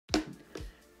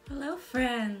Hello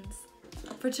friends!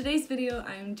 For today's video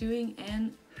I'm doing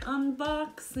an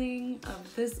unboxing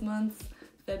of this month's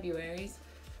February's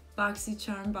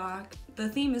BoxyCharm box. The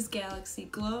theme is Galaxy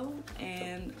Glow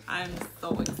and I'm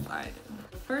so excited.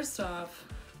 First off,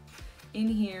 in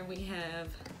here we have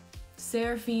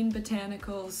Seraphine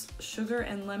Botanicals Sugar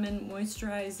and Lemon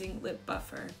Moisturizing Lip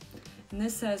Buffer. And it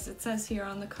says here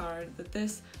on the card that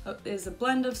this is a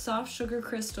blend of soft sugar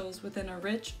crystals within a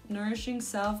rich, nourishing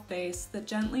salve base that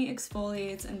gently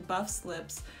exfoliates and buffs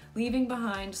lips, leaving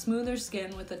behind smoother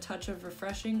skin with a touch of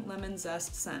refreshing lemon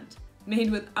zest scent.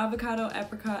 Made with avocado,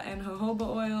 apricot, and jojoba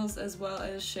oils, as well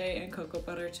as shea and cocoa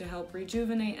butter to help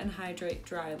rejuvenate and hydrate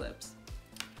dry lips.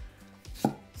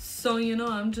 So,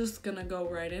 I'm just gonna go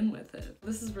right in with it.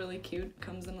 This is really cute.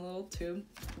 Comes in a little tube.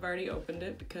 I've already opened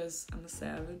it because I'm a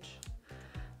savage.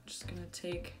 Just gonna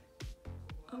take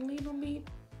a little bit,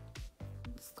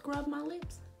 scrub my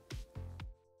lips.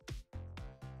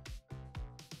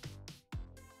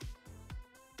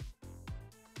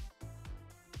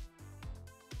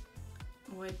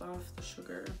 Wipe off the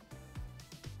sugar.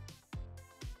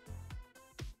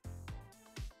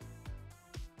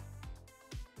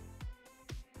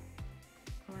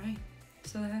 Alright,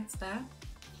 so that's that.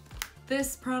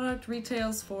 This product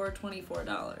retails for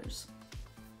 $24.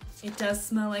 It does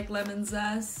smell like lemon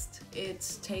zest.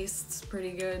 It tastes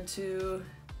pretty good too.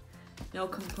 No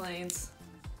complaints.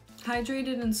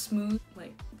 Hydrated and smooth,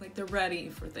 like they're ready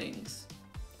for things,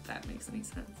 if that makes any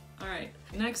sense. Alright,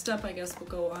 next up I guess we'll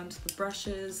go on to the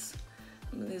brushes.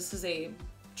 This is a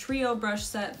trio brush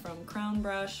set from Crown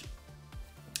Brush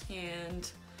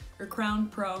or Crown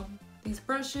Pro. These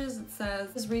brushes, it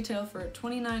says, retail for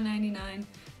 $29.99,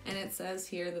 and it says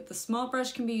here that the small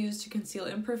brush can be used to conceal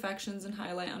imperfections and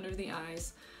highlight under the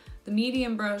eyes. The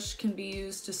medium brush can be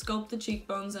used to sculpt the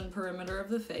cheekbones and perimeter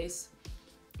of the face.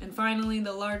 And finally,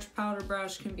 the large powder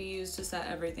brush can be used to set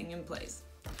everything in place.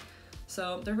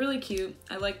 So they're really cute.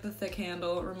 I like the thick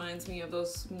handle. It reminds me of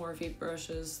those Morphe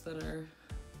brushes that are,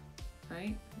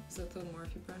 right? Is it the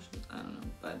Morphe brushes? I don't know,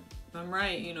 but if I'm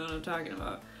right, you know what I'm talking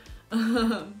about.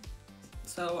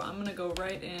 So I'm gonna go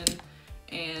right in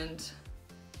and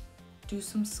do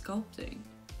some sculpting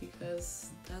because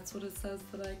that's what it says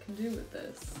that I can do with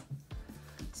this.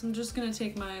 So I'm just gonna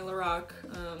take my Lorac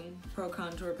Pro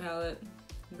Contour palette,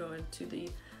 go into the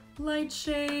light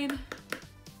shade,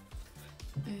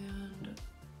 and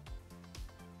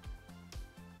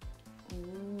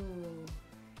ooh.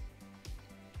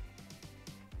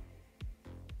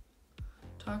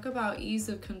 Talk about ease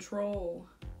of control.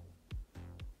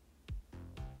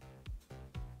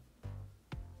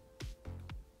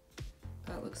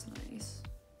 That looks nice.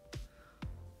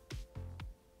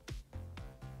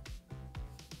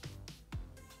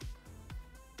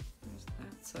 There's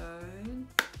that side.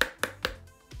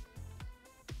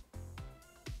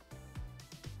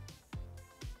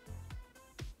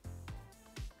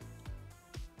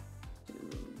 Do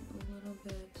a little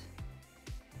bit.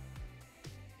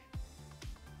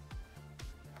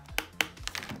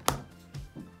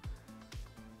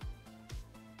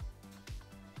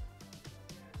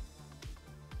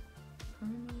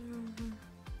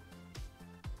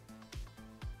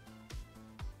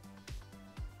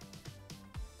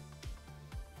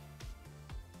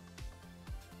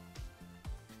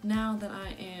 Now that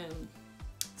I am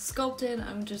sculpted,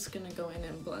 I'm just gonna go in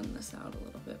and blend this out a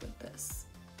little bit with this.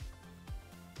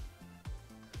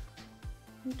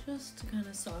 Just to kind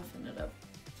of soften it up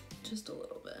just a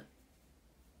little bit.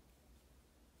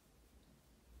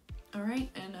 Alright,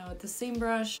 and now with the same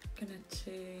brush, I'm gonna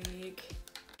take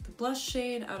the blush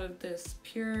shade out of this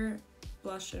Pure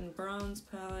Blush and Bronze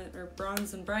palette, or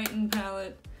Bronze and Brighten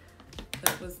palette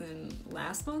that was in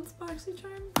last month's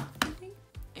BoxyCharm, I think.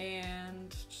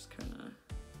 And just kind of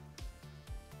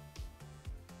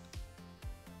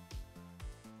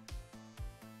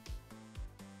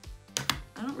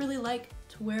I don't really like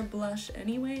to wear blush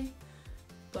anyway,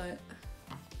 but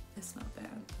it's not bad.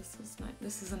 This is nice.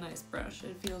 This is a nice brush.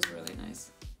 It feels really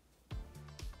nice.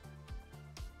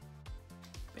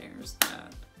 There's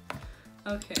that.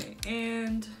 Okay,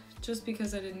 and just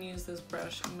because I didn't use this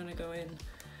brush, I'm gonna go in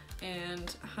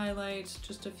and highlight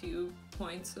just a few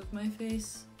points of my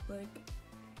face, like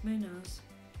my nose,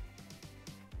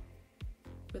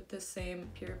 with the same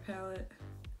Pure palette,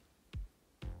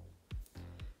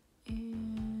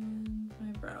 and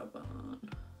my brow bone,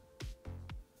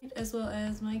 as well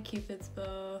as my Cupid's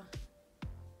bow,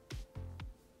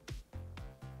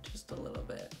 just a little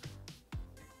bit.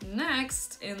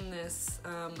 Next in this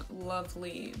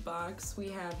lovely box, we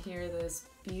have here this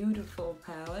beautiful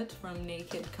palette from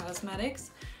Naked Cosmetics,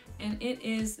 and it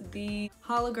is the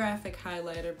holographic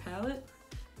highlighter palette,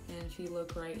 And if you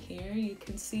look right here, you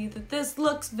can see that this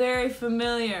looks very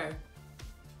familiar.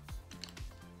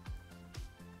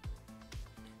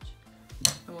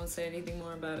 I won't say anything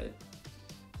more about it.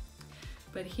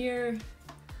 But here,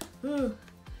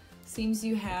 seems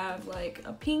you have like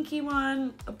a pinky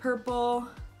one, a purple,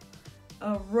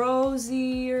 a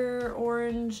rosier,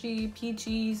 orangey,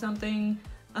 peachy something,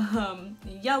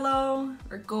 yellow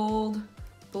or gold,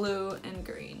 blue, and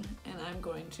green. And I'm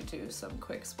going to do some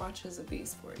quick swatches of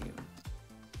these for you.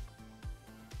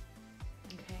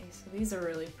 Okay, so these are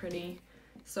really pretty.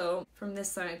 So from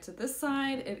this side to this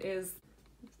side, it is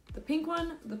the pink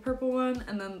one, the purple one,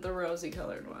 and then the rosy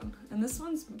colored one. And this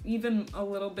one's even a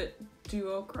little bit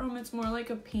duochrome. It's more like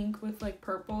a pink with like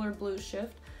purple or blue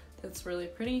shift. That's really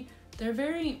pretty. They're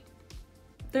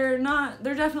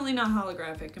definitely not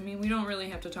holographic. I mean, we don't really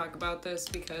have to talk about this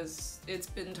because it's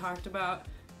been talked about.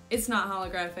 It's not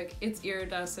holographic, it's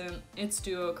iridescent, it's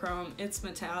duochrome, it's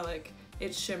metallic,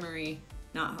 it's shimmery,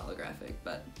 not holographic,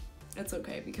 but it's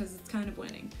okay because it's kind of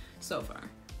winning so far.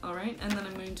 All right, and then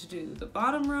I'm going to do the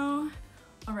bottom row.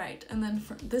 All right, and then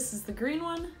this is the green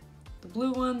one, the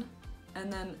blue one,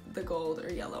 and then the gold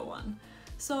or yellow one.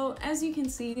 So as you can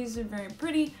see, these are very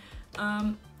pretty.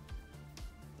 You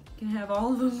can have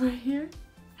all of them right here.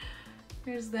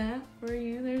 There's that for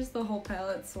you. There's the whole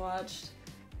palette swatched.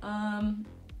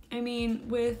 I mean,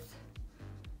 with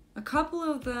a couple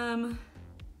of them,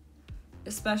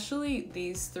 especially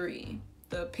these three,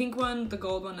 the pink one, the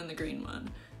gold one, and the green one,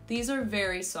 these are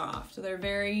very soft. They're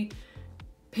very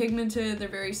pigmented, they're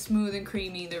very smooth and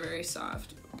creamy, they're very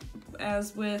soft.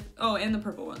 As with, oh, and the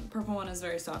purple one. The purple one is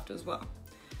very soft as well.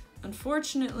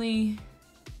 Unfortunately,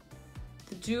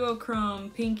 the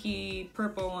duochrome, pinky,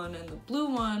 purple one, and the blue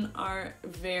one are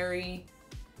very,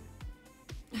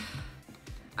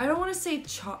 I don't want to say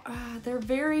they're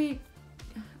very,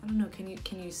 I don't know, can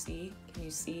you see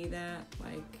that?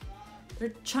 Like,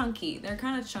 they're chunky, they're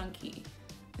kind of chunky,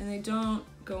 and they don't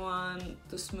go on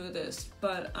the smoothest,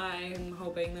 but I'm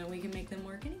hoping that we can make them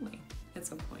work anyway at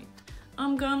some point.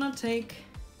 I'm gonna take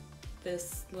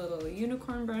this little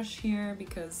unicorn brush here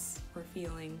because we're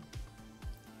feeling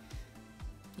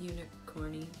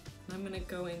unicorny. I'm gonna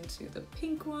go into the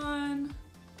pink one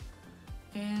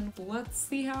and let's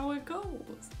see how it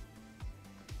goes.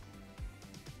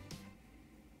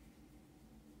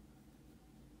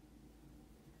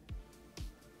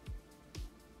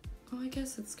 Oh, I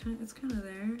guess it's kind of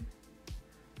there.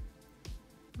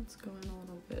 Let's go in a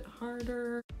little bit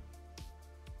harder.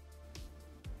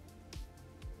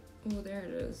 Oh, there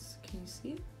it is. Can you see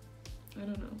it? I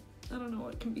don't know. I don't know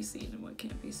what can be seen and what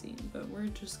can't be seen, but we're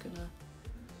just gonna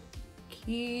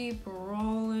keep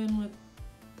rolling with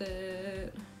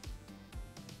it.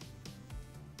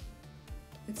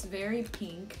 It's very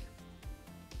pink.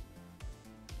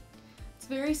 It's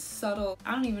very subtle.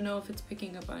 I don't even know if it's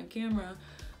picking up on camera,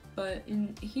 but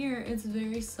in here it's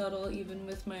very subtle, even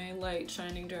with my light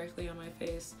shining directly on my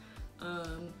face.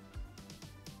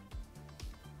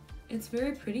 It's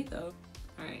very pretty though.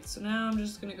 Alright, so now I'm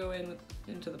just gonna go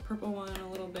into the purple one a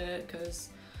little bit, because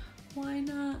why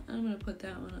not? I'm gonna put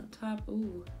that one on top.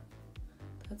 Ooh,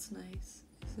 that's nice.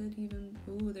 Is it even?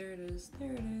 Ooh, there it is.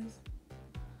 There it is.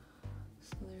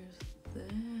 So there's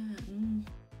that.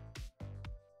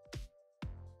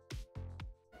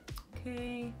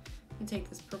 Okay, and take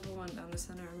this purple one down the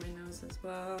center of my nose as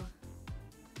well.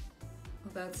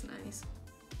 Well, that's nice.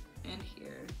 And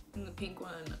here, and the pink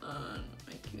one on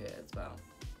my cute as well.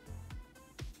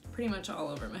 Pretty much all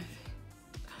over my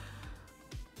face.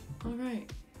 All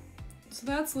right, so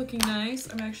that's looking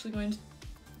nice. I'm actually going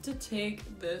to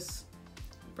take this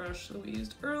brush that we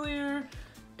used earlier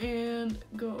and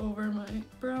go over my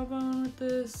brow bone with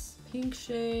this pink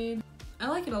shade. I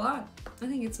like it a lot. I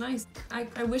think it's nice.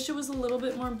 I wish it was a little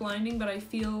bit more blinding, but I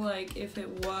feel like if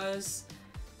it was,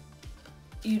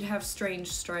 you'd have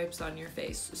strange stripes on your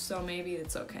face, so maybe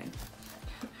it's okay.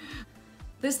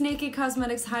 This Naked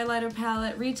Cosmetics highlighter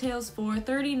palette retails for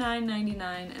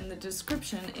 $39.99, and the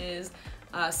description is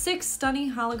 6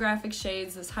 stunning holographic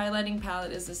shades. This highlighting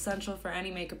palette is essential for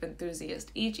any makeup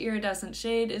enthusiast. Each iridescent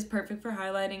shade is perfect for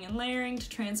highlighting and layering to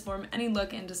transform any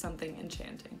look into something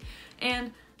enchanting.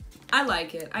 And I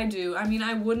like it, I do. I mean,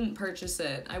 I wouldn't purchase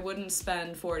it. I wouldn't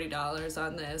spend $40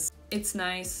 on this. It's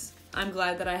nice. I'm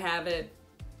glad that I have it.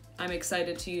 I'm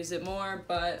excited to use it more,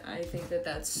 but I think that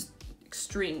that's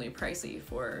extremely pricey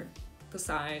for the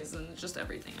size and just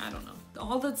everything. I don't know.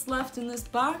 All that's left in this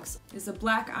box is a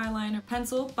black eyeliner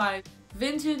pencil by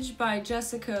Vintage by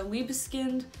Jessica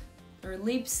Libeskind,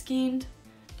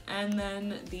 and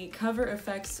then the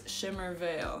CoverFx Shimmer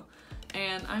Veil.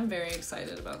 and I'm very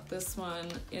excited about this one.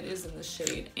 It is in the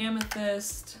shade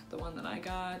Amethyst, the one that I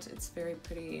got. It's very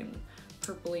pretty and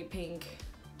purpley pink.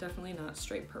 Definitely not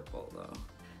straight purple though.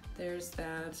 There's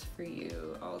that for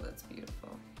you. Oh, that's beautiful.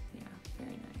 Yeah,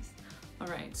 very nice. All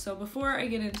right, so before I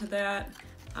get into that,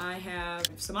 I have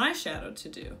some eyeshadow to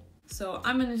do. So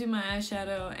I'm gonna do my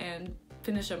eyeshadow and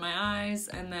finish up my eyes,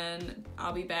 and then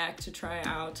I'll be back to try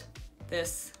out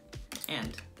this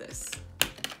and this.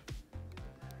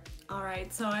 All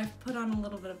right, so I've put on a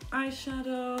little bit of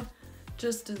eyeshadow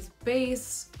just as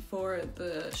base for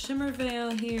the shimmer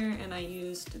veil here, and I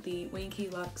used the Winky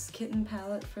Luxe Kitten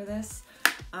palette for this.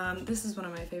 This is one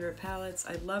of my favorite palettes.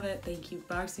 I love it. Thank you,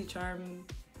 BoxyCharm,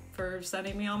 for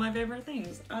sending me all my favorite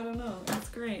things. I don't know, that's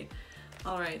great.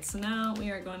 All right, so now we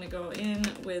are going to go in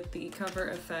with the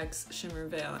CoverFx Shimmer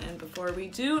Veil, and before we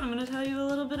do, I'm gonna tell you a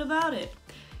little bit about it.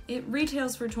 It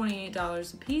retails for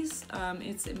 $28 a piece.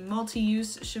 It's a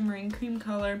multi-use shimmering cream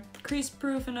color,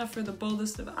 crease-proof enough for the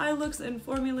boldest of eye looks, and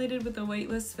formulated with a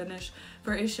weightless finish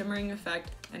for a shimmering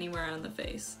effect anywhere on the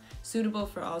face. Suitable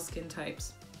for all skin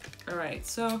types. Alright,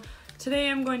 so today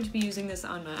I'm going to be using this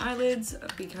on my eyelids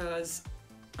because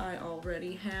I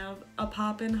already have a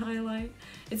pop-in highlight.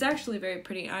 It's actually very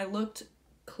pretty. I looked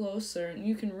closer and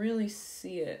you can really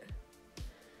see it.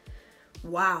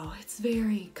 Wow, it's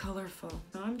very colorful.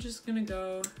 So I'm just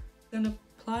gonna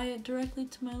apply it directly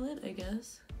to my lid, I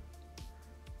guess.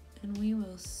 And we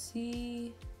will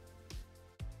see.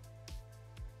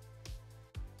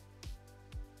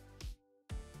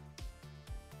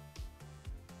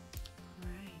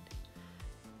 Alright.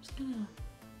 I'm just gonna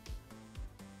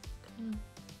kind of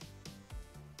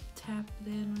tap it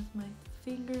in with my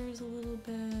fingers a little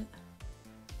bit.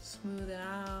 Smooth it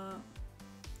out.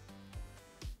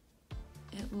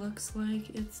 It looks like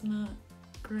it's not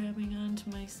grabbing onto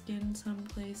my skin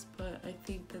someplace, but I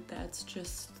think that that's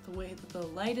just the way that the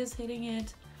light is hitting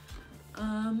it.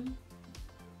 I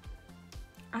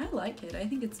like it. I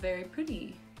think it's very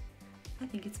pretty. I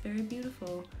think it's very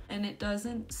beautiful. And it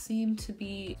doesn't seem to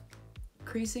be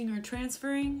creasing or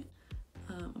transferring.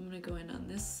 I'm gonna go in on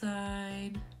this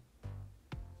side.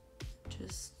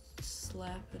 Just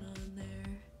slap it on there.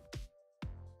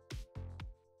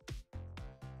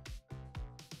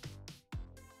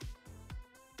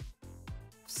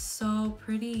 So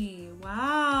pretty.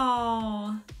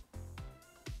 Wow.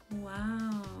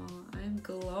 Wow. I'm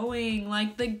glowing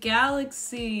like the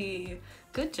galaxy.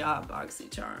 Good job,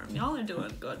 BoxyCharm. Y'all are doing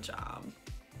a good job.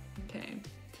 Okay.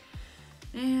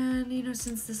 And, you know,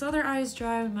 since this other eye is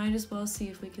dry, we might as well see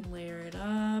if we can layer it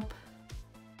up.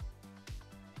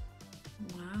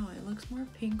 Wow, it looks more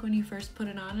pink when you first put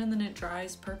it on, and then it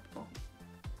dries purple.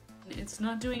 It's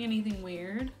not doing anything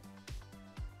weird.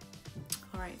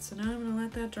 Alright, so now I'm gonna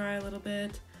let that dry a little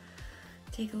bit.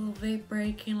 Take a little vape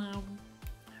break, you know.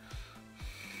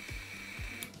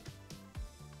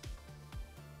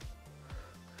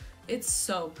 It's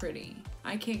so pretty.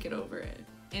 I can't get over it.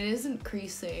 It isn't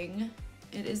creasing.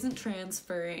 It isn't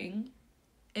transferring.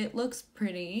 It looks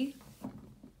pretty.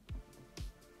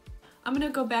 I'm gonna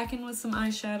go back in with some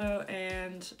eyeshadow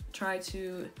and try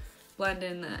to blend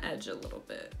in the edge a little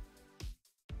bit.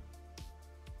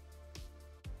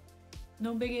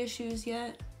 No big issues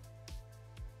yet.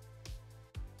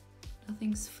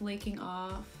 Nothing's flaking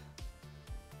off.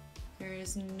 There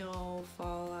is no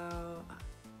fallout.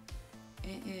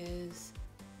 It is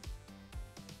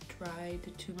dried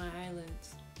to my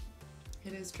eyelids.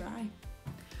 It is dry.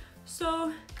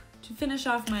 So to finish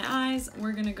off my eyes,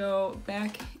 we're gonna go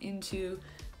back into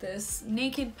this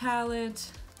Naked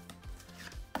palette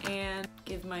and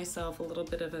give myself a little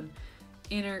bit of an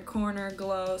inner corner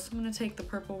glow. So I'm gonna take the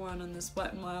purple one on this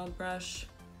Wet n Wild brush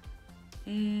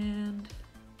and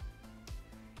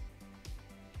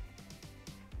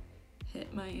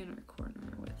hit my inner corner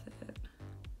with it.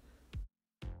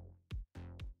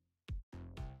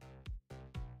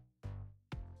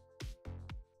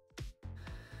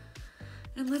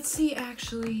 And let's see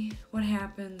actually what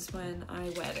happens when I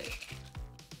wet it.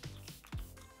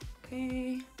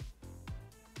 Okay.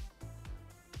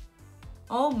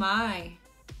 Oh my.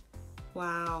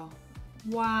 Wow.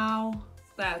 Wow.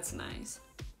 That's nice.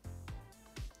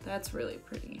 That's really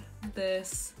pretty.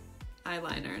 This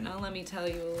eyeliner. Now let me tell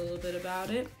you a little bit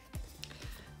about it.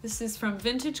 This is from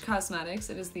Vintage Cosmetics.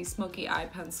 It is the Smoky Eye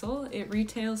Pencil. It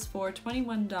retails for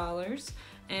 $21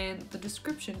 and the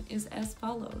description is as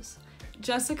follows.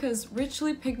 Jessica's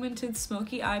richly pigmented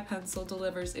smoky eye pencil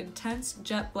delivers intense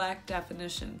jet black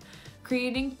definition.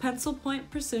 Creating pencil point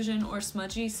precision or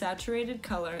smudgy saturated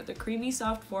color, the creamy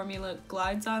soft formula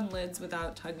glides on lids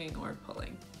without tugging or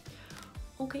pulling.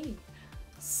 Okay,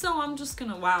 so I'm just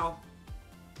gonna, wow.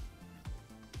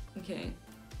 Okay,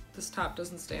 this top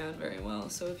doesn't stay on very well,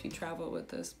 so if you travel with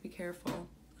this, be careful.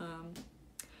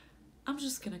 I'm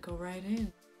just gonna go right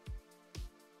in.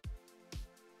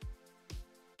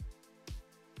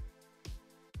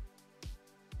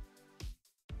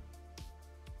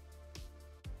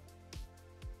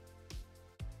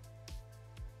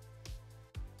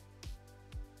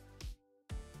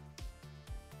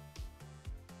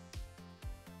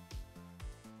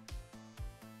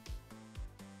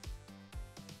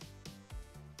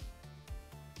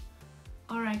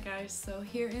 Alright guys, so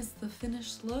here is the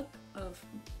finished look of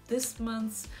this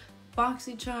month's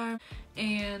BoxyCharm,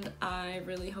 and I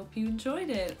really hope you enjoyed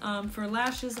it. For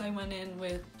lashes, I went in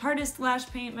with Artist Lash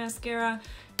Paint Mascara,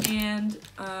 and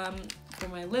for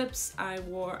my lips, I'm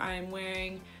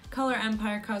wearing Color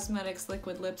Empire Cosmetics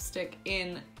Liquid Lipstick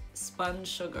in Spun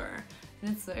Sugar,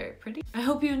 and it's very pretty. I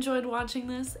hope you enjoyed watching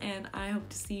this, and I hope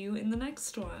to see you in the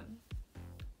next one.